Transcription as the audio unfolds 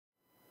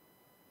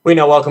We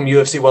now welcome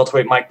UFC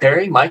welterweight Mike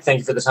Perry. Mike, thank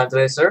you for the time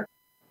today, sir.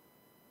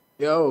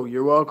 Yo,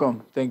 you're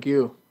welcome. Thank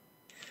you.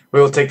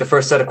 We will take the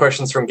first set of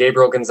questions from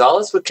Gabriel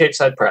Gonzalez with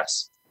Capeside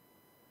Press.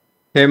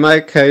 Hey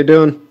Mike, how you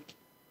doing?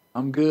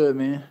 I'm good,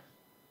 man.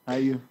 How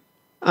you?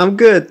 I'm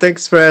good,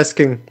 thanks for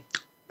asking.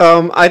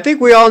 I think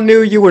we all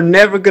knew you were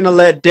never gonna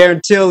let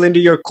Darren Till into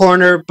your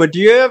corner, but do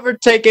you ever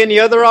take any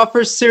other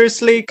offers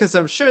seriously? Because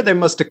I'm sure they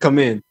must have come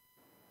in.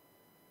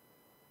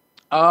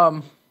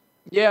 Um,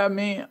 yeah, I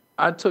mean,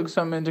 I took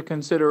some into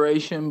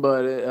consideration,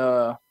 but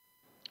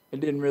it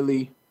didn't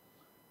really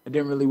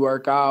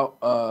work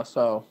out.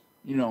 So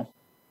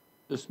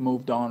just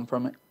moved on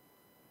from it.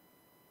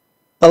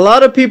 A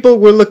lot of people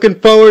were looking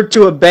forward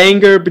to a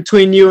banger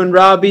between you and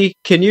Robbie.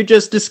 Can you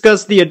just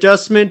discuss the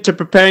adjustment to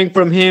preparing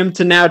from him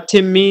to now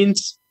Tim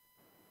Means?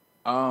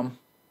 Um,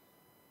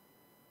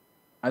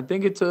 I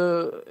think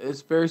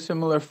it's very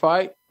similar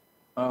fight.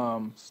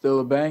 Still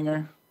a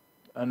banger.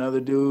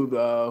 Another dude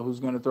who's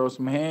gonna throw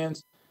some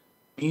hands.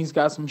 He's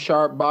got some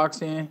sharp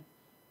boxing.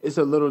 It's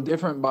a little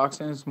different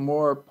boxing. It's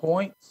more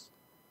points,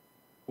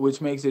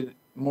 which makes it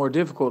more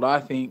difficult. I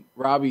think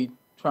Robbie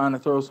trying to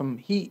throw some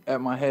heat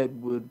at my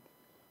head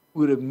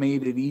would have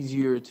made it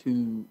easier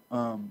to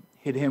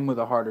hit him with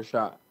a harder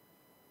shot.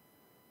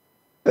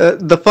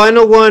 The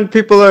final one,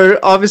 people are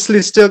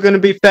obviously still going to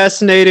be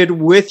fascinated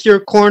with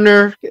your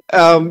corner.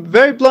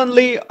 Very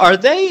bluntly, are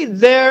they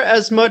there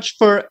as much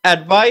for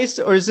advice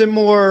or is it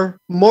more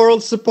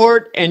moral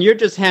support and you're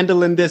just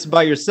handling this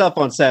by yourself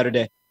on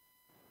Saturday?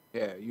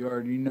 Yeah, you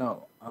already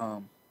know.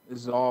 This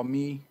is all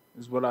me.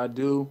 This is what I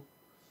do.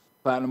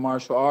 Platinum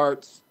martial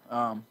arts.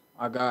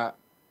 I got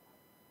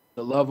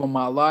the love of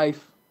my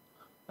life.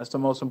 That's the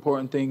most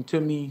important thing to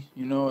me.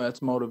 That's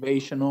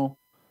motivational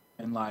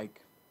and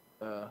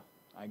uh,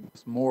 I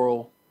guess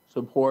moral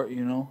support.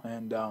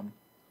 And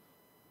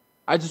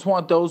I just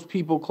want those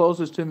people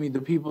closest to me,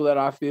 the people that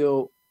I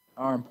feel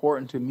are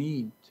important to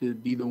me, to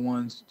be the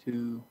ones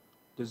to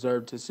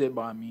deserve to sit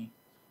by me.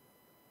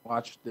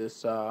 Watch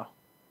this.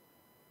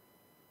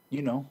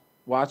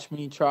 Watch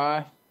me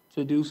try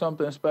to do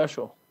something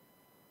special.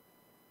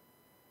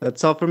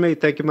 That's all for me.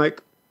 Thank you,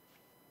 Mike.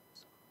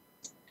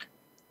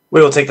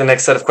 We will take the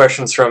next set of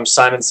questions from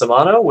Simon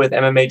Samano with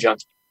MMA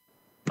Junkie.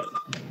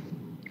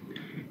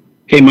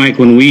 Hey, Mike,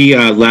 when we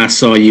last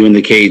saw you in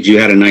the cage, you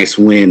had a nice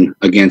win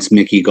against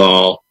Mickey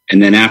Gall.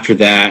 And then after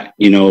that,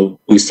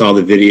 we saw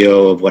the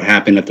video of what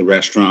happened at the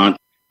restaurant.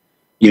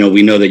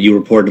 We know that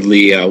you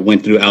reportedly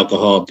went through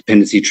alcohol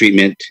dependency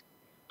treatment.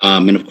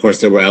 And of course,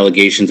 there were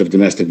allegations of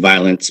domestic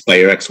violence by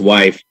your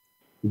ex-wife.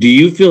 Do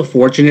you feel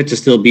fortunate to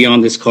still be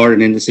on this card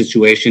and in this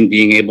situation,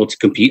 being able to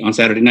compete on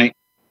Saturday night?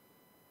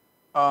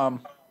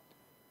 Um,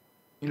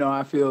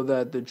 I feel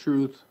that the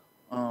truth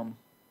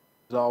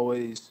is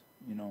always,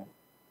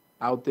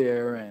 out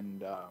there.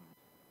 And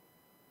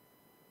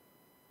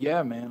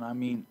yeah, man, I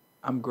mean,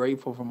 I'm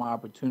grateful for my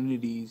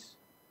opportunities,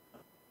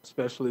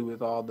 especially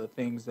with all the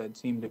things that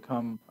seem to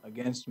come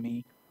against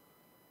me.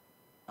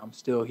 I'm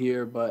still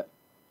here, but,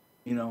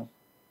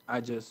 I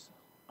just,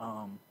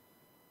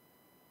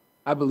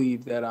 I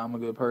believe that I'm a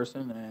good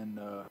person and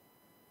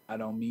I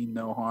don't mean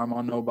no harm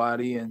on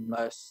nobody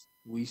unless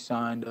we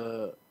signed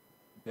a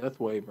death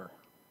waiver.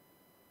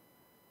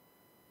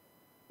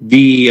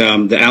 The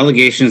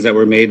allegations that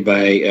were made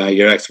by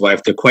your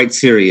ex-wife, they're quite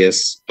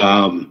serious.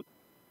 And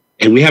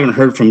we haven't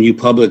heard from you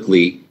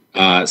publicly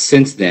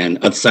since then,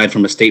 aside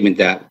from a statement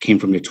that came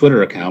from your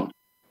Twitter account.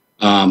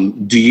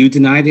 Do you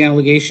deny the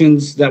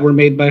allegations that were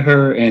made by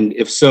her? And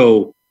if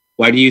so,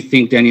 why do you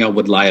think Danielle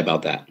would lie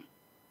about that?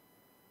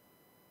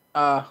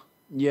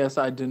 Yes,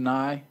 I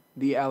deny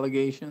the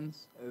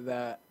allegations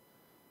that,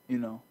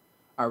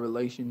 our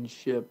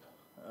relationship,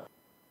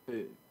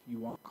 if you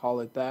want to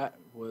call it that,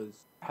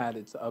 had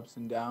its ups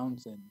and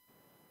downs,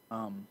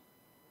 and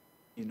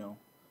you know,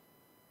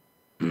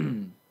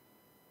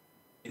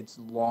 it's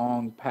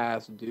long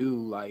past due.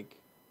 Like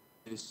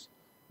this,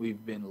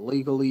 we've been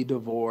legally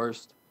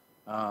divorced,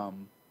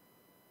 um,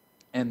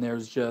 and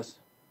there's just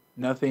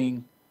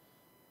nothing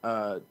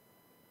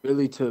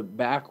really to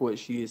back what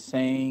she is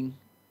saying.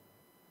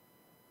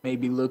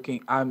 Maybe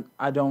looking, I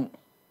don't,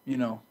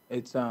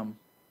 it's I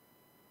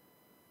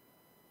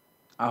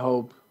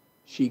hope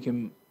she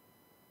can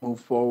move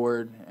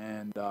forward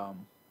and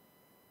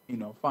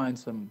find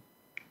some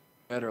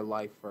better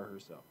life for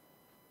herself.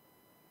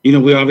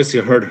 We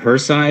obviously heard her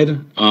side,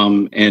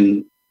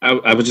 and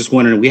I was just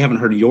wondering, we haven't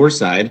heard your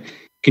side.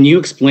 Can you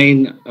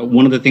explain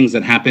one of the things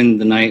that happened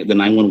the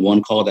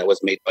 911 call that was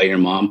made by your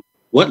mom?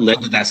 What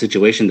led to that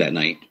situation that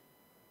night?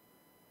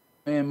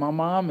 Man, my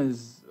mom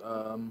is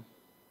a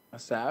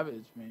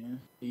savage,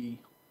 man.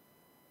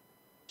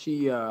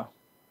 She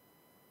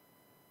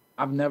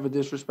I've never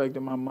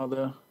disrespected my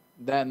mother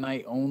that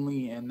night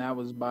only, and that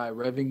was by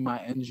revving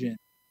my engine.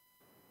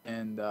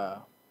 And I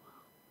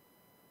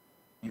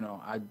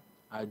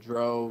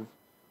drove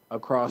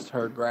across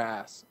her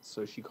grass,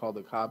 so she called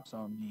the cops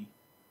on me.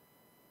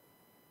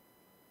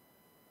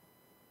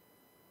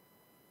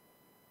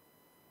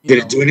 Did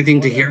it do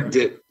anything to hear?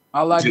 Whatever.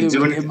 All I Did it did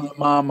do was give anything? my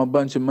mom a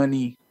bunch of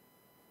money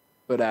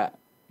for that.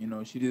 You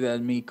know, she did that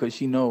to me because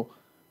she know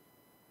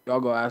y'all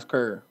go ask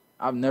her.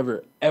 I've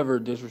never ever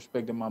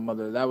disrespected my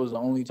mother. That was the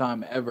only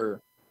time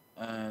ever,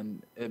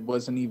 and it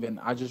wasn't even.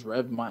 I just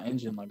revved my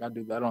engine like I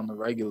do that on the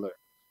regular.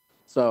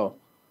 So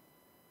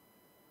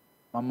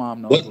my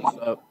mom knows what's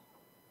up.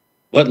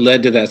 What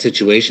led to that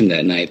situation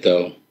that night,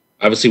 though?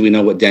 Obviously, we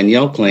know what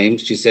Danielle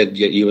claims. She said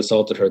you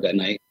assaulted her that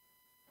night.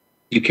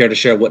 Do you care to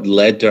share what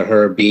led to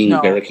her being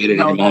barricaded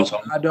in your mom's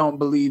home? I don't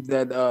believe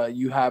that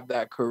you have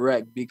that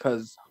correct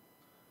because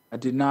I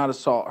did not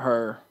assault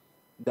her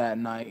that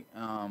night.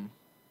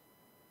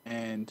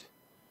 And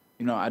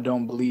you know, I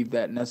don't believe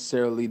that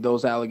necessarily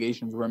those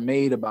allegations were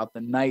made about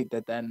the night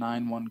that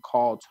 911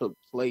 call took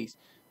place,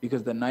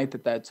 because the night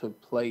that took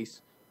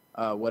place,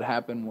 what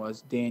happened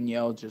was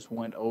Danielle just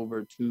went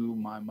over to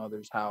my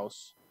mother's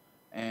house,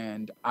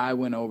 and I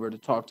went over to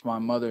talk to my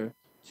mother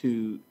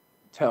to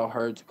tell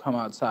her to come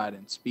outside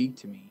and speak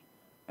to me.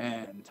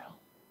 And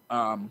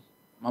my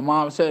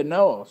mom said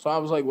no. So I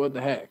was like, what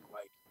the heck?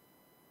 Like,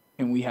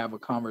 can we have a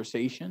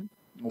conversation?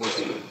 What's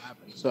going to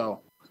happen? So,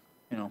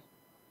 you know,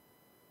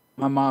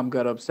 my mom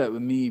got upset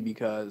with me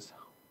because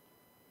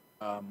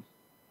I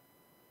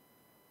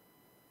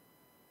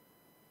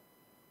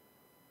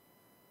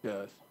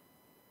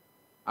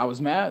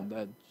was mad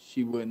that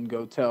she wouldn't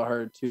go tell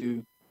her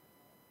to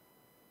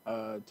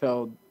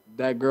tell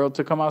that girl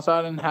to come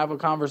outside and have a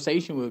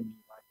conversation with me.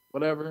 Like,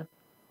 whatever.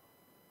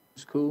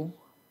 It's cool.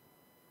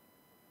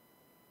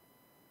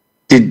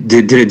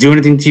 Did it do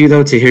anything to you,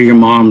 though, to hear your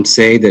mom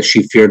say that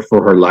she feared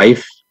for her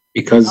life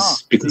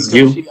because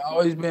you? She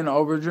always been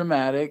over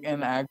dramatic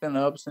and acting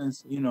up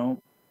since, you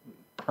know,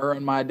 her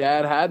and my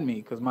dad had me,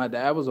 because my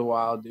dad was a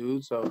wild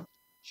dude. So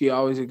she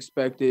always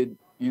expected,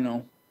 you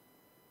know,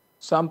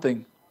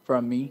 something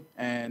from me.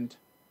 And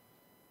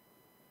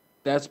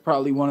that's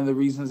probably one of the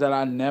reasons that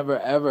I never,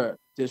 ever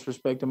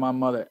disrespected my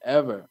mother,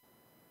 ever.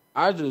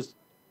 I just,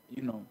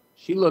 you know,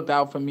 she looked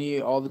out for me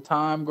all the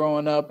time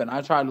growing up, and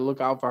I tried to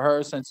look out for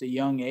her since a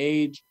young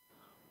age.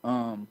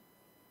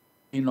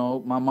 You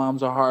know, my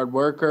mom's a hard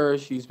worker.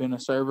 She's been a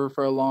server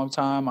for a long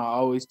time. I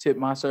always tip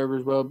my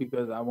servers well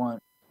because I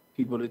want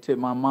people to tip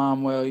my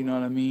mom well, you know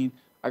what I mean?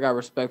 I got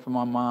respect for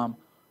my mom,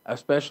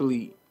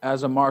 especially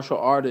as a martial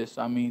artist.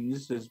 I mean,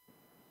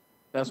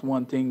 that's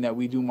one thing that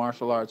we do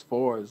martial arts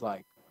for, is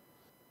like,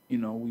 you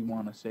know, we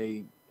want to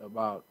say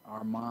about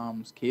our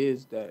mom's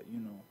kids that, you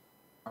know,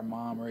 our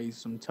mom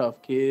raised some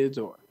tough kids,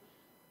 or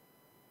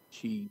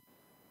she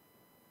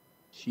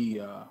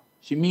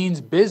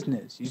means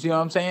business. You see what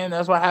I'm saying?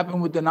 That's what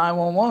happened with the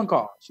 911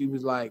 call. She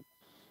was like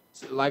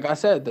I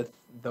said,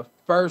 the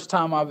first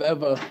time I've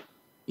ever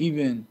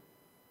even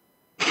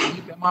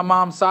looked at my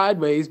mom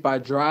sideways by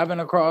driving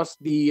across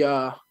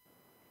the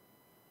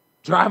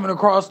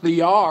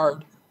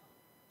yard,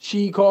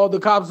 she called the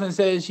cops and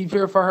said she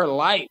feared for her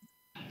life.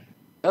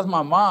 That's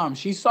my mom.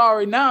 She's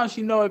sorry now.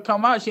 She know it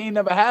come out. She ain't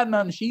never had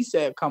nothing she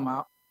said come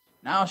out.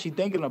 Now she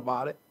thinking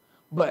about it.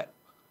 But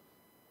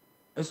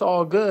it's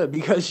all good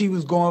because she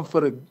was going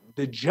for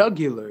the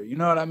jugular. You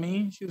know what I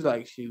mean? She was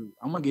like, shoot,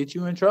 I'm going to get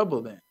you in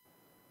trouble then.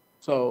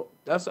 So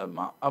that's a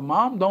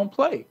mom don't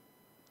play.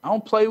 I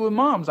don't play with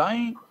moms.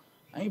 I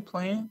ain't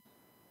playing.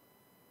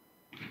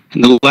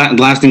 And the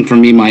last thing for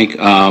me, Mike,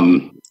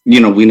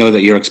 you know, we know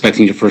that you're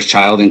expecting your first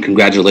child, and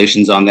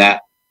congratulations on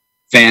that.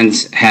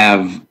 Fans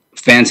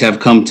have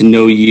come to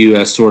know you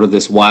as sort of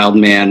this wild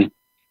man.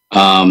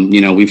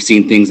 You know, we've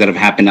seen things that have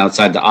happened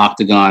outside the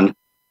octagon.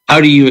 How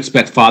do you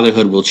expect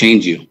fatherhood will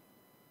change you?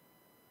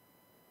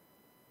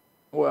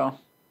 Well,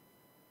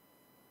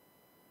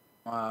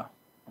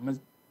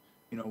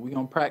 you know, we're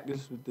going to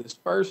practice with this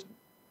first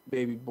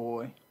baby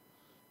boy.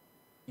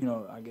 You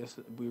know, I guess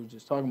we were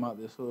just talking about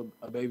this.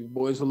 A baby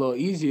boy is a little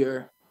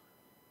easier.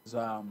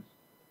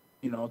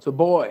 You know, it's a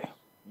boy.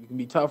 You can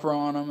be tougher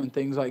on him and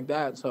things like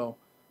that. So,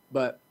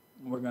 but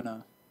we're going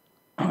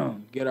to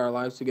get our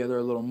lives together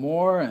a little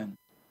more and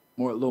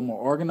a little more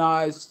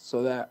organized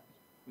so that,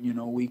 you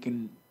know, we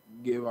can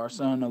give our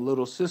son a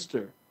little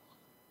sister.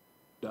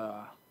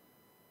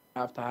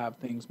 Have to have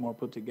things more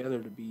put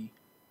together to be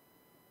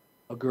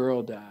a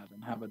girl dad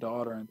and have a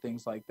daughter and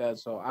things like that.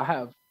 So I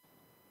have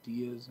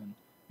ideas, and,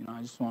 you know,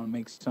 I just want to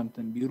make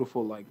something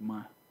beautiful like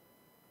my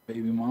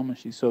baby mama.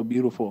 She's so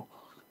beautiful.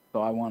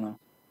 So I want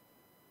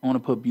to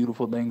put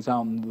beautiful things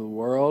out into the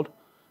world.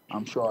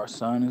 I'm sure our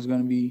son is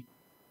going to be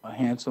a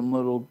handsome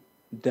little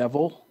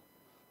devil.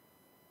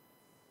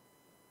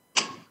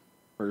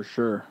 For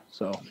sure.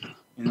 So,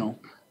 you know,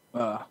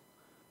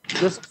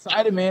 just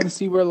excited, man, to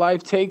see where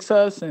life takes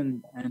us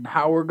and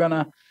how we're going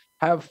to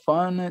have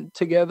fun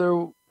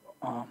together,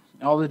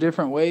 all the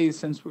different ways,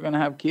 since we're going to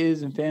have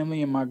kids and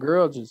family. And my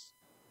girl just,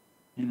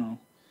 you know,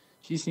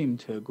 she seemed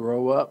to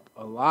grow up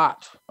a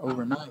lot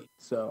overnight.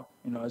 So,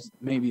 you know,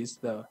 maybe it's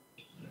the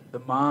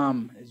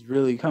mom is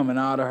really coming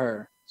out of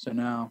her. So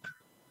now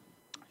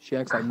she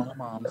acts like my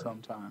mom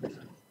sometimes.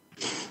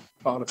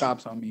 Call the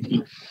cops on me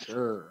for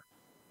sure.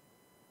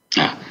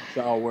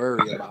 Y'all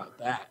worry about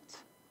that.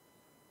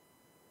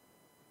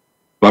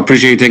 Well, I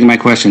appreciate you taking my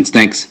questions.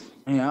 Thanks.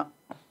 Yeah,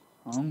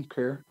 I don't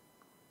care.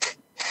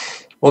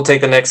 We'll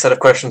take the next set of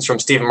questions from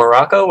Steven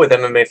Morocco with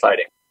MMA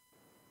Fighting.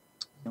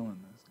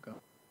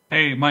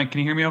 Hey, Mike, can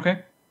you hear me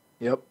okay?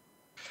 Yep.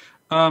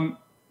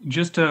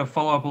 Just to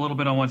follow up a little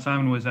bit on what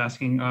Simon was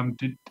asking,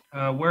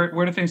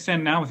 where do things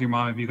stand now with your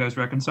mom? Have you guys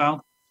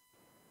reconciled?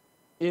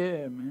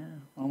 Yeah,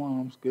 man. My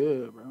mom's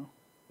good, bro.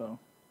 So,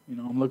 you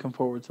know, I'm looking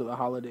forward to the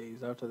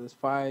holidays after this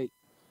fight.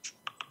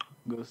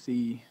 Go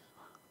see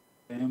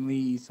family,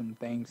 eat some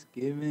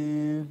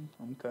Thanksgiving.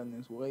 I'm cutting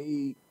this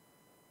weight.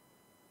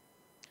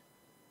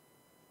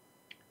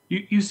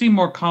 You seem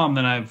more calm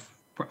than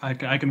I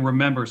can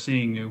remember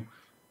seeing you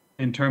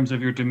in terms of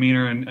your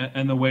demeanor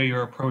and the way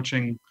you're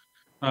approaching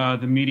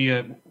the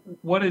media.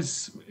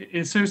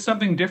 Is there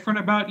something different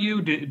about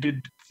you?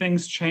 Did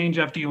things change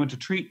after you went to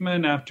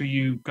treatment, after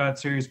you got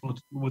serious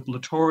with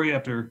Lattori,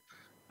 after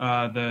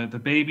the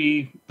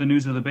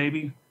news of the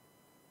baby?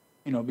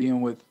 You know,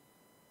 being with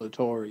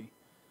Lattori,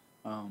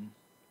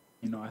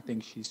 you know, I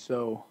think she's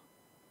so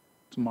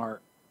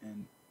smart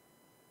and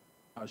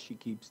how she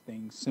keeps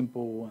things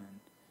simple and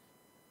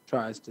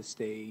tries to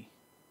stay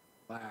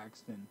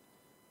relaxed. And,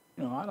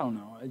 you know, I don't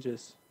know.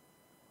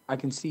 I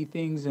can see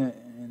things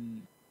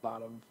in a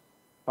lot of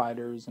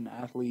fighters and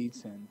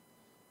athletes and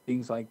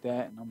things like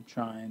that. And I'm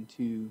trying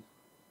to,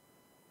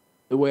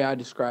 the way I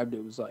described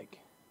it was like,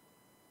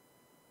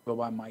 go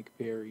by Mike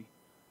Perry,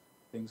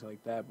 things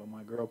like that. But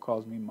my girl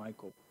calls me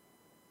Michael.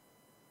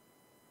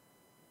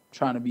 I'm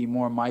trying to be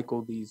more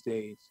Michael these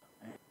days.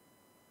 And,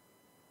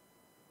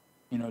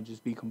 you know,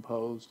 just be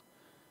composed.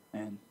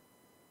 And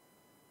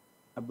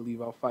I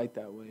believe I'll fight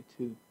that way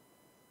too.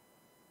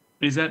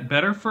 Is that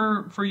better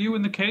for you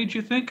in the cage,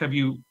 you think? Have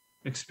you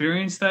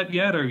experienced that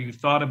yet, or you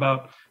thought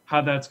about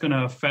how that's going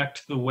to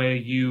affect the way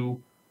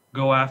you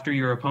go after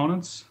your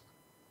opponents?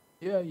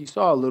 Yeah, you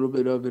saw a little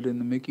bit of it in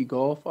the Mickey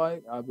Gall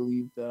fight. I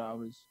believe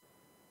that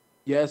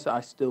yes,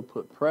 I still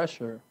put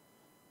pressure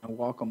and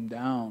walk them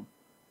down,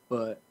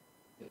 but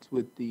it's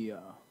with the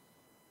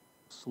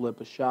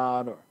slip a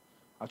shot, or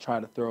I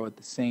try to throw at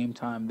the same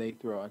time they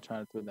throw. I try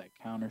to throw that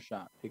counter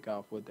shot, pick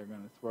off what they're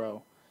going to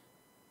throw.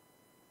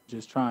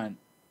 Just trying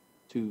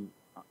to,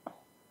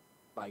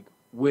 like,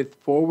 with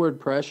forward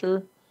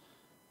pressure,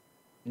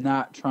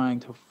 not trying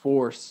to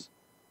force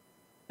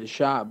the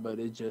shot, but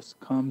it just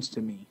comes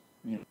to me.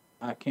 You know,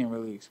 I can't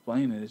really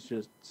explain it. It's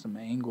just some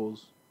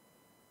angles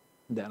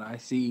that I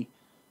see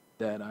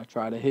that I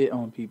try to hit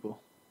on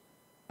people.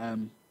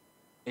 And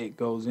it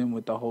goes in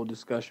with the whole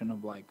discussion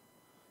of, like,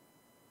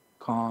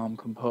 calm,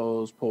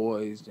 composed,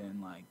 poised,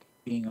 and, like,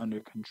 being under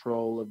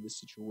control of the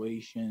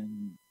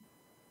situation,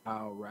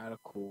 how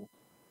radical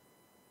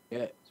it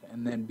gets,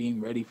 and then being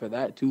ready for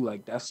that too.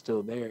 Like, that's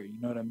still there. You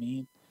know what I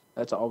mean?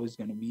 That's always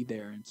going to be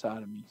there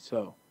inside of me.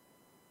 So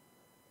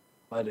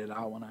let it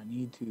out when I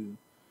need to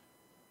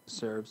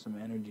serve some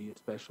energy,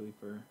 especially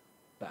for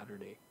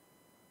Saturday.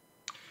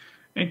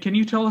 And can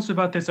you tell us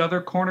about this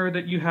other corner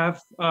that you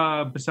have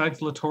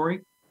besides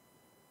Lattori?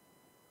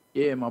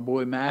 Yeah, my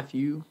boy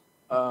Matthew.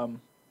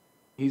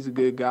 He's a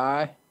good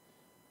guy.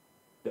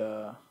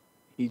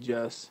 He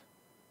just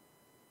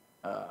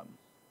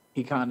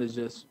he kind of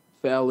just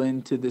fell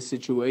into the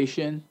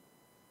situation,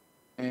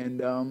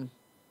 and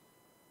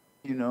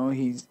you know,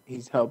 he's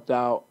helped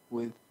out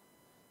with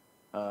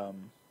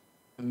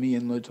me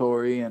and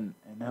Lattori and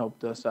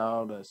helped us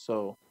out.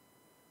 So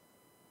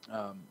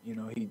you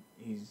know, he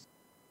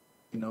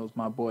knows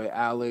my boy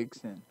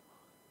Alex, and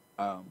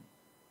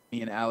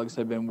me and Alex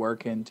have been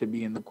working to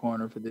be in the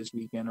corner for this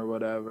weekend or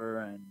whatever,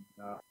 and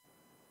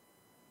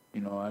you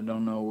know, I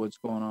don't know what's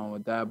going on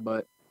with that,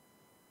 but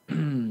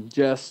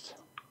just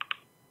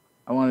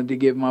I wanted to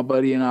give my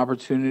buddy an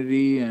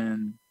opportunity,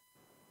 and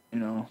you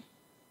know,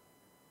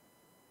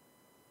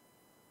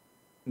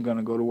 I'm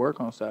gonna go to work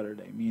on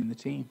Saturday, me and the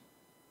team.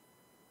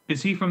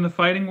 Is he from the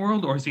fighting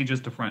world, or is he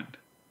just a friend?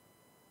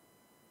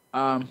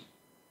 I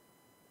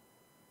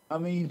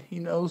mean, he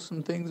knows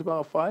some things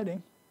about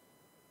fighting,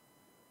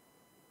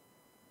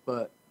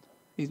 but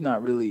he's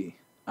not really.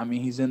 I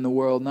mean, he's in the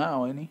world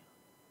now, isn't he?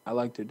 I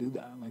like to do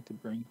that. I like to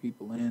bring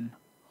people in.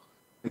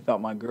 They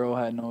thought my girl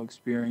had no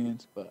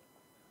experience, but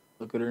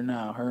look at her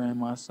now. Her and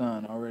my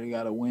son already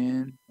got a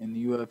win in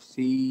the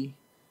UFC,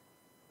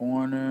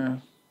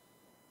 corner,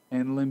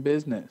 handling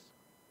business.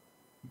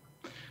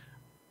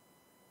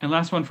 And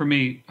last one for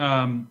me.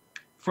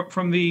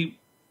 From the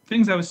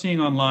things I was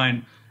seeing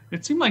online,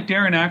 it seemed like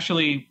Darren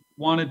actually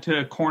wanted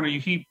to corner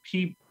you.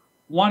 He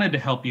wanted to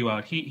help you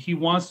out. He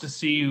wants to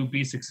see you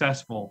be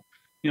successful.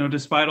 You know,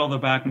 despite all the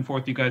back and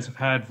forth you guys have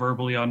had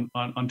verbally on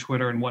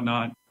Twitter and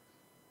whatnot,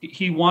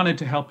 he wanted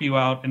to help you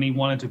out and he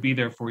wanted to be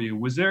there for you.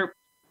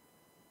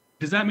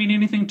 Does that mean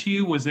anything to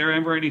you? Was there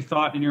ever any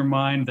thought in your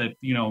mind that,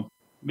 you know,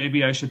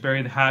 maybe I should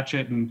bury the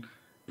hatchet and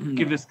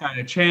give this guy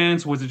a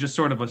chance? Was it just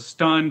sort of a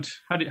stunt?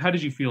 How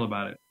did you feel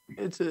about it?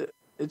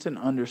 It's an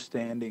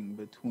understanding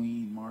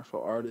between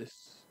martial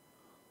artists.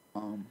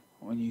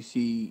 When you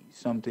see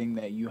something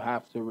that you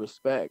have to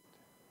respect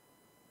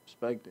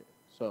it.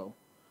 So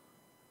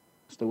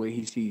it's the way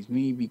he sees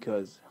me,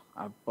 because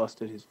I've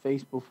busted his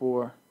face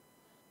before,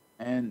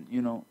 and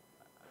you know,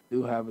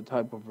 do have a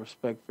type of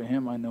respect for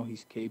him. I know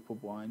he's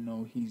capable. I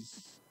know he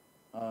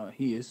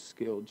is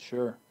skilled.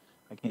 Sure,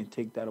 I can't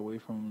take that away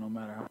from him, no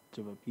matter how much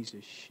of a piece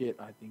of shit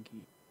I think he.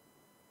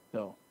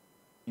 So,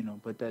 you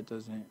know, but that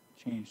doesn't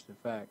change the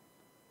fact.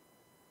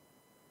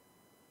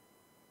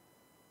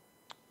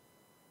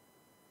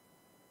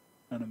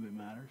 None of it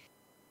matters.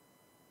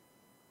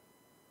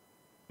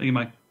 Thank you,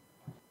 Mike.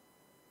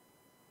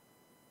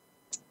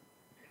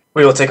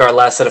 We will take our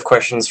last set of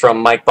questions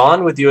from Mike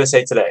Bond with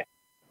USA Today.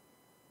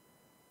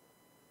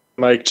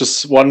 Mike,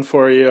 just one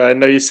for you. I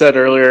know you said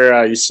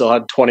earlier you still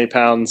had 20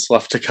 pounds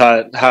left to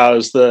cut.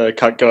 How's the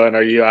cut going?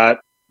 Are you at,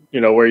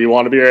 where you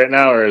want to be right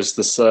now, or is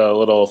this a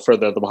little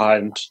further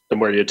behind than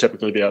where you'd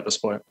typically be at this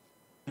point?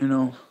 You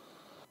know,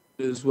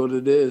 it is what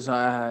it is.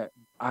 I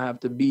have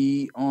to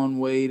be on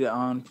weight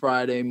on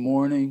Friday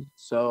morning.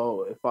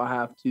 So if I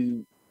have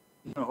to,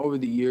 over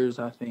the years,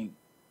 I think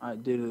I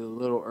did it a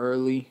little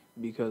early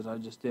because I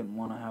just didn't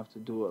want to have to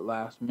do it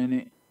last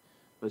minute.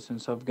 But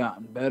since I've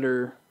gotten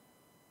better,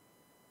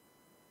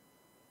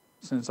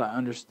 since I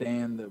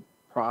understand the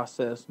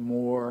process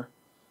more,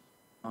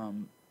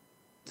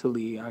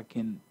 Tilly, I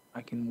can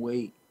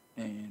wait,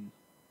 and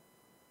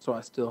so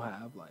I still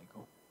have like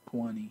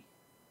 20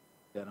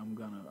 that I'm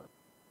gonna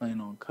plan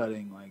on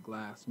cutting like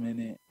last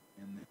minute,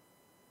 and then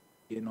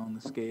getting on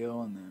the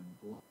scale, and then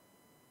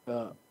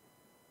blow up.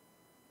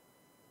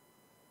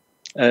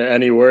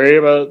 Any worry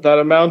about that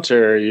amount,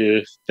 or are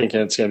you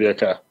thinking it's gonna be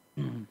okay?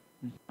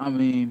 I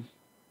mean,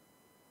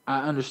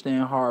 I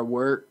understand hard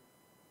work,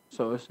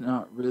 so it's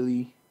not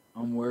really.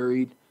 I'm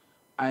worried.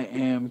 I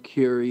am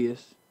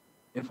curious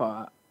if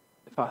I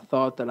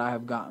thought that I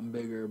have gotten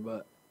bigger,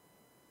 but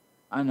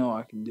I know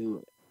I can do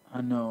it.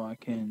 I know I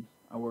can.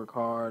 I work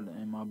hard,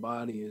 and my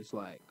body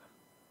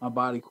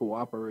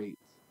cooperates.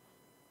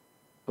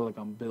 I feel like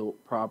I'm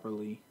built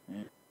properly,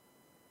 and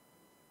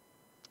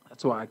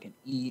that's why I can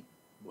eat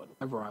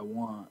whatever I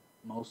want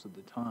most of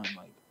the time.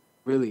 Like,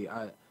 really,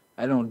 I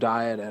don't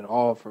diet at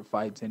all for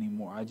fights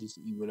anymore. I just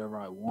eat whatever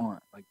I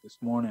want. Like this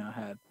morning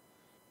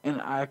and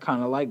I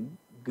kind of like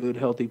good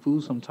healthy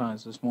food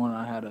sometimes. This morning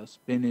I had a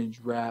spinach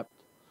wrapped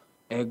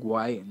egg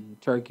white and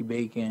turkey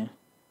bacon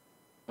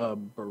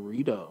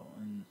burrito,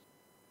 and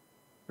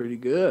pretty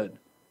good.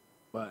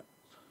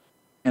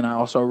 And I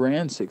also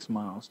ran 6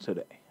 miles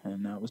today,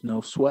 and that was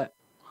no sweat.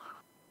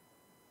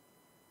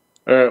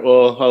 All right,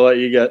 well, I'll let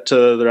you get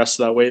to the rest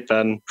of that weight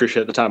then.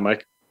 Appreciate the time,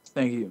 Mike.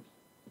 Thank you.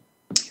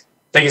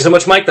 Thank you so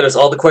much, Mike. That is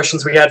all the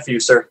questions we had for you,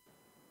 sir.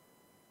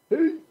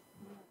 Hey.